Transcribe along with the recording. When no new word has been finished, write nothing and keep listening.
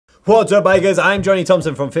What's up bikers, I'm Jonny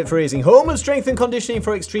Thompson from Fit for Racing, home of strength and conditioning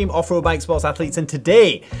for extreme off-road bike sports athletes, and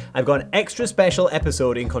today I've got an extra special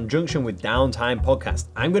episode in conjunction with Downtime Podcast.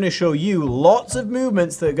 I'm going to show you lots of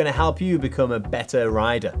movements that are going to help you become a better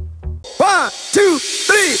rider. 1, 2,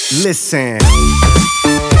 3, listen.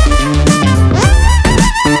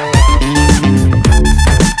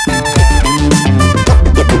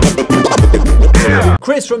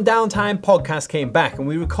 Chris from Downtime Podcast came back and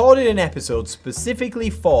we recorded an episode specifically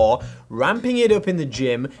for ramping it up in the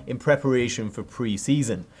gym in preparation for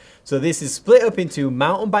pre-season. So this is split up into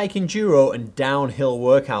mountain bike enduro and downhill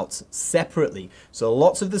workouts separately. So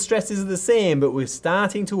lots of the stresses are the same, but we're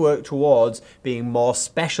starting to work towards being more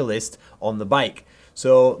specialist on the bike.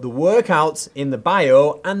 So the workouts in the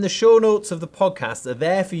bio and the show notes of the podcast are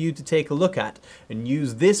there for you to take a look at and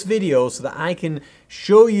use this video so that I can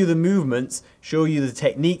show you the movements, show you the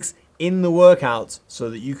techniques in the workouts so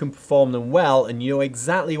that you can perform them well and you know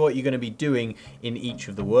exactly what you're going to be doing in each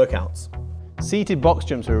of the workouts. Seated box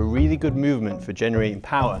jumps are a really good movement for generating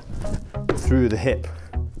power through the hip.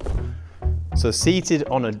 So seated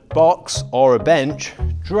on a box or a bench,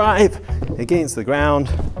 drive against the ground,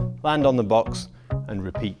 land on the box, and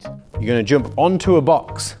repeat. You're going to jump onto a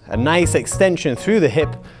box, a nice extension through the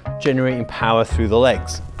hip, generating power through the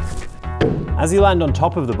legs. As you land on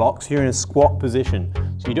top of the box, you're in a squat position.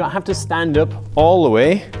 So you don't have to stand up all the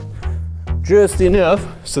way, just enough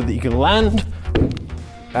so that you can land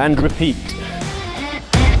and repeat.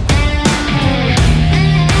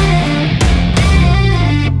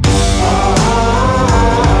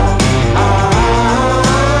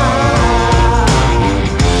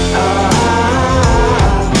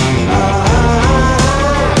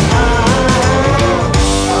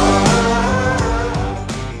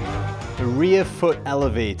 Foot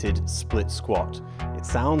elevated split squat. It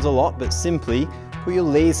sounds a lot, but simply put your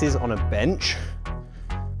laces on a bench,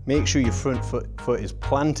 make sure your front foot is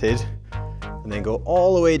planted, and then go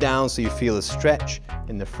all the way down so you feel a stretch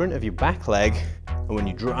in the front of your back leg, and when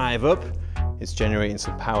you drive up, it's generating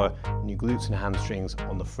some power in your glutes and hamstrings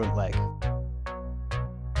on the front leg.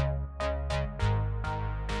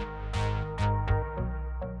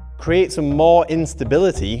 Create some more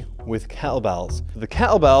instability with kettlebells. The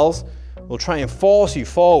kettlebells will try and force you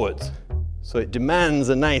forwards. So it demands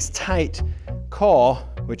a nice tight core,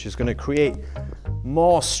 which is going to create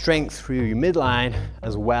more strength through your midline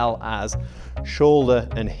as well as shoulder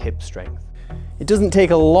and hip strength. It doesn't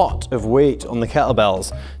take a lot of weight on the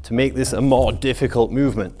kettlebells to make this a more difficult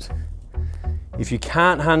movement. If you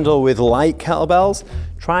can't handle with light kettlebells,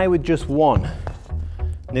 try with just one.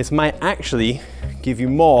 And this might actually give you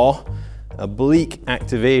more oblique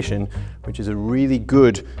activation, which is a really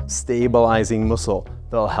good stabilizing muscle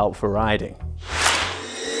that'll help for riding.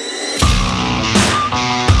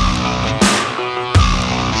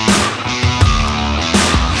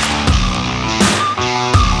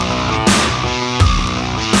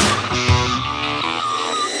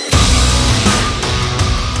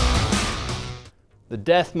 The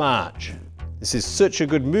death march. This is such a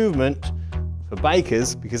good movement for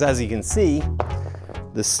bikers because, as you can see,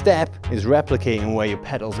 the step is replicating where your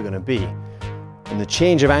pedals are going to be. And the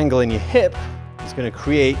change of angle in your hip is going to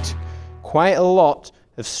create quite a lot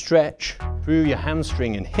of stretch through your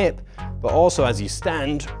hamstring and hip, but also as you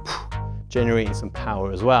stand, generating some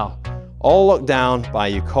power as well. All locked down by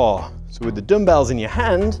your core. So with the dumbbells in your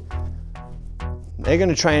hand, they're going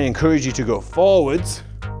to try and encourage you to go forwards,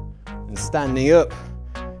 and standing up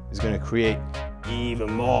is going to create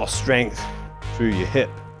even more strength through your hip.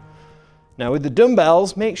 Now with the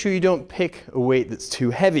dumbbells, make sure you don't pick a weight that's too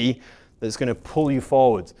heavy that's going to pull you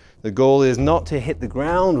forwards. The goal is not to hit the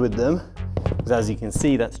ground with them, because as you can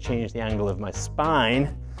see, that's changed the angle of my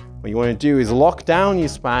spine. What you want to do is lock down your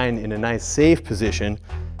spine in a nice safe position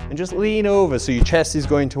and just lean over so your chest is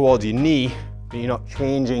going towards your knee, but you're not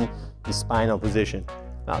changing your spinal position.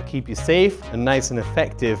 That'll keep you safe and nice and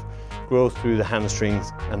effective growth through the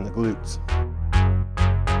hamstrings and the glutes.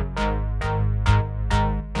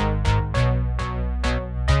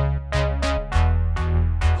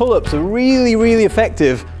 Pull-ups are really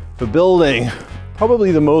effective for building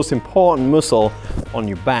probably the most important muscle on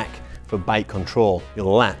your back for bike control, your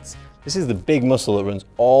lats. This is the big muscle that runs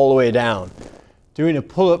all the way down. Doing a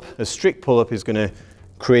pull-up, a strict pull-up, is going to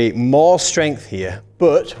create more strength here,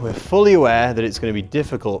 but we're fully aware that it's going to be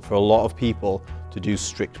difficult for a lot of people to do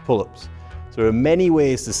strict pull-ups. So there are many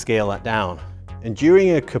ways to scale that down. And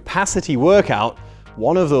during a capacity workout,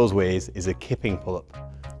 one of those ways is a kipping pull-up.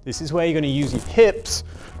 This is where you're going to use your hips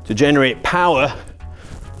to generate power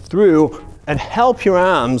through and help your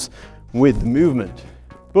arms with the movement.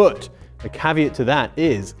 But the caveat to that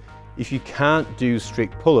is If you can't do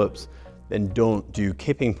strict pull-ups, then don't do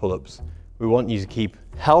kipping pull-ups. We want you to keep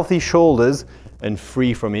healthy shoulders and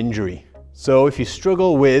free from injury. So if you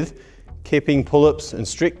struggle with kipping pull-ups and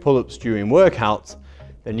strict pull-ups during workouts,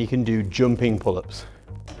 then you can do jumping pull-ups.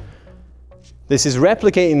 This is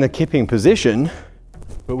replicating the kipping position,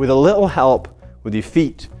 but with a little help with your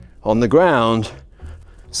feet on the ground.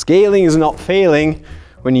 Scaling is not failing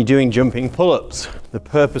when you're doing jumping pull-ups. The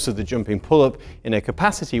purpose of the jumping pull-up in a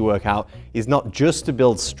capacity workout is not just to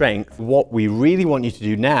build strength. What we really want you to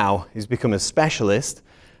do now is become a specialist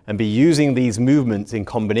and be using these movements in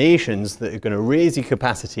combinations that are going to raise your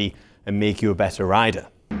capacity and make you a better rider.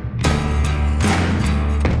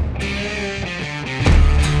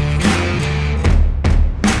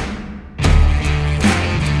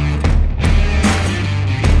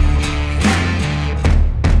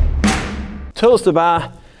 Toaster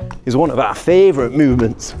bar is one of our favorite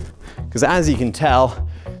movements because, as you can tell,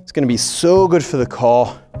 it's going to be so good for the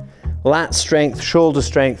core, lat strength, shoulder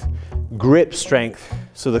strength, grip strength.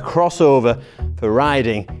 So the crossover for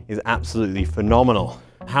riding is absolutely phenomenal.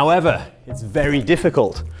 However, it's very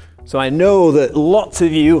difficult. So I know that lots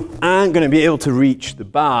of you aren't going to be able to reach the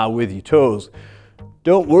bar with your toes.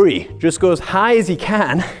 Don't worry, just go as high as you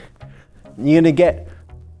can and you're going to get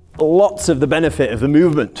lots of the benefit of the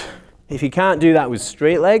movement. If you can't do that with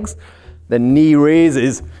straight legs, then knee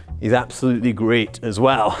raises is absolutely great as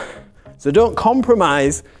well. So don't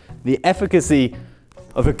compromise the efficacy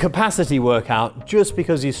of a capacity workout just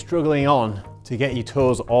because you're struggling on to get your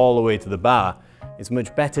toes all the way to the bar. It's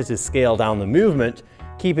much better to scale down the movement,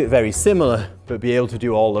 keep it very similar, but be able to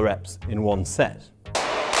do all the reps in one set.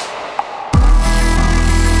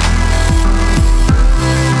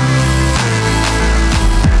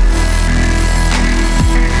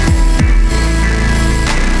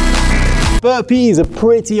 Burpees are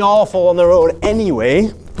pretty awful on their own anyway,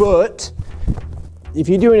 but if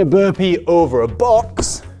you're doing a burpee over a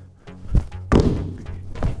box,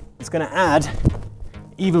 it's going to add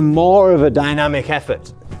even more of a dynamic effort,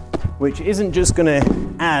 which isn't just going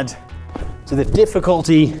to add to the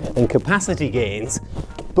difficulty and capacity gains,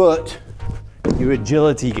 but your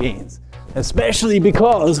agility gains, especially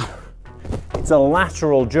because it's a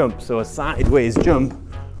lateral jump, so a sideways jump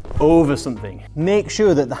over something. Make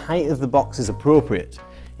sure that the height of the box is appropriate.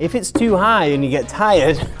 If it's too high and you get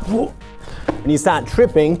tired and you start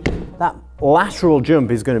tripping, that lateral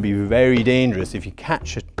jump is going to be very dangerous if you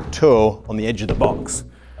catch a toe on the edge of the box.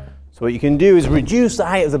 So what you can do is reduce the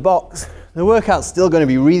height of the box. The workout's still going to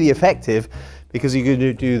be really effective because you're going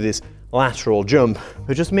to do this lateral jump,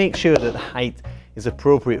 but just make sure that the height is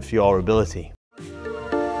appropriate for your ability.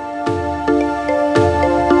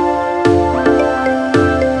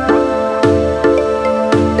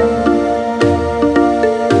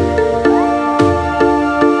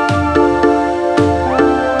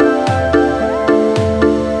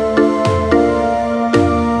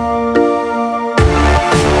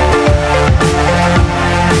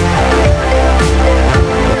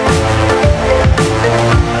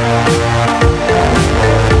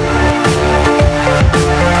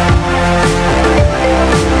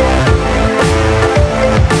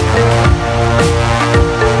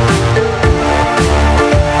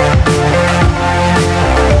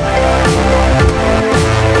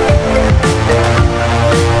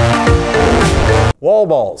 Wall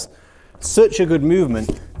balls, such a good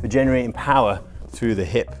movement for generating power through the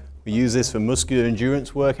hip. We use this for muscular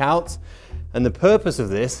endurance workouts, and the purpose of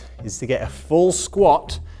this is to get a full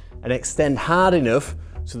squat and extend hard enough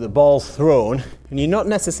so the ball's thrown, and you're not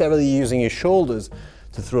necessarily using your shoulders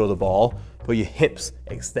to throw the ball, but your hips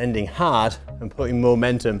extending hard and putting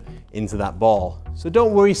momentum into that ball. So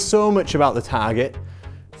don't worry so much about the target,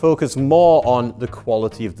 focus more on the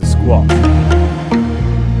quality of the squat.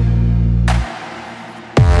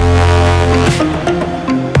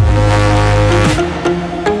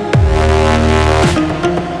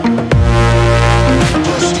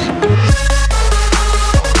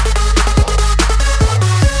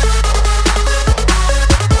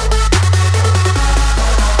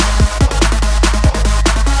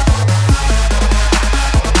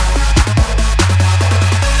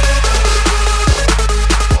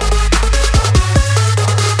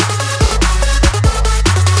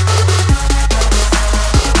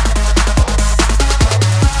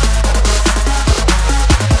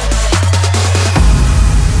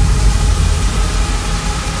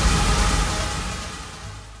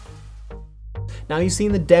 Now you've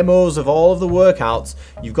seen the demos of all of the workouts,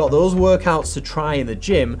 you've got those workouts to try in the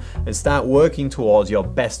gym and start working towards your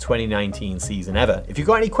best 2019 season ever. If you've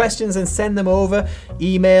got any questions, then send them over,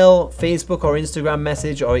 email, Facebook or Instagram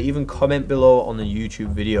message, or even comment below on the YouTube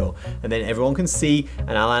video. And then everyone can see,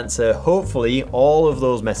 and I'll answer hopefully all of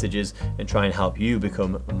those messages and try and help you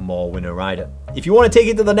become a more winner rider. If you want to take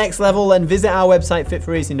it to the next level, then visit our website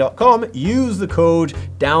fitforracing.com, use the code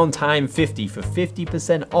Downtime50 for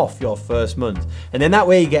 50% off your first month. And then that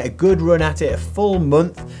way you get a good run at it, a full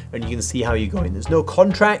month, and you can see how you're going. There's no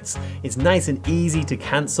contracts, it's nice and easy to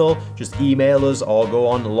cancel. Just email us or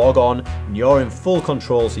log on, and you're in full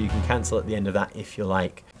control, so you can cancel at the end of that if you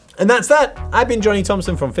like. And that's that. I've been Jonny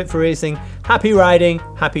Thompson from Fit for Racing. Happy riding,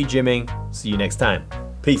 happy gymming. See you next time.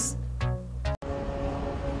 Peace.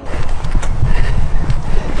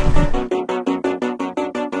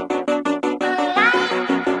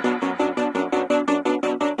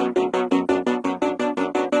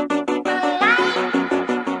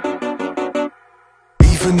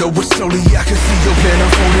 Even though it's slowly, I can see your plan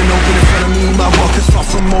unfolding open in front of me. My walk is far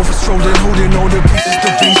from over, strolling, holding all the pieces,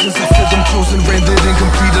 the reasons. I feel them closing, rendered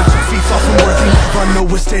incomplete. A 2 feet far from worthy. I know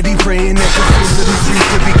we're steady praying that the dreams of these dreams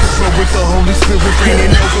could be controlled with the Holy Spirit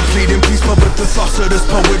reigning over, pleading peace. But with the thoughts of this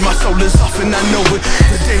poet, my soul is off and I know it.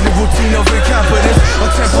 The daily routine of incompetence, a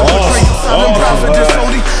temple betrayal, silent prophet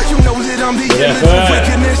disorderly. You know that I'm the image of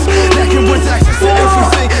wickedness, lacking with access to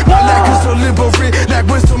everything. My lack is deliberate, lack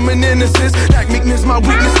wisdom and innocence, lack meekness, my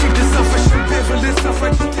weakness.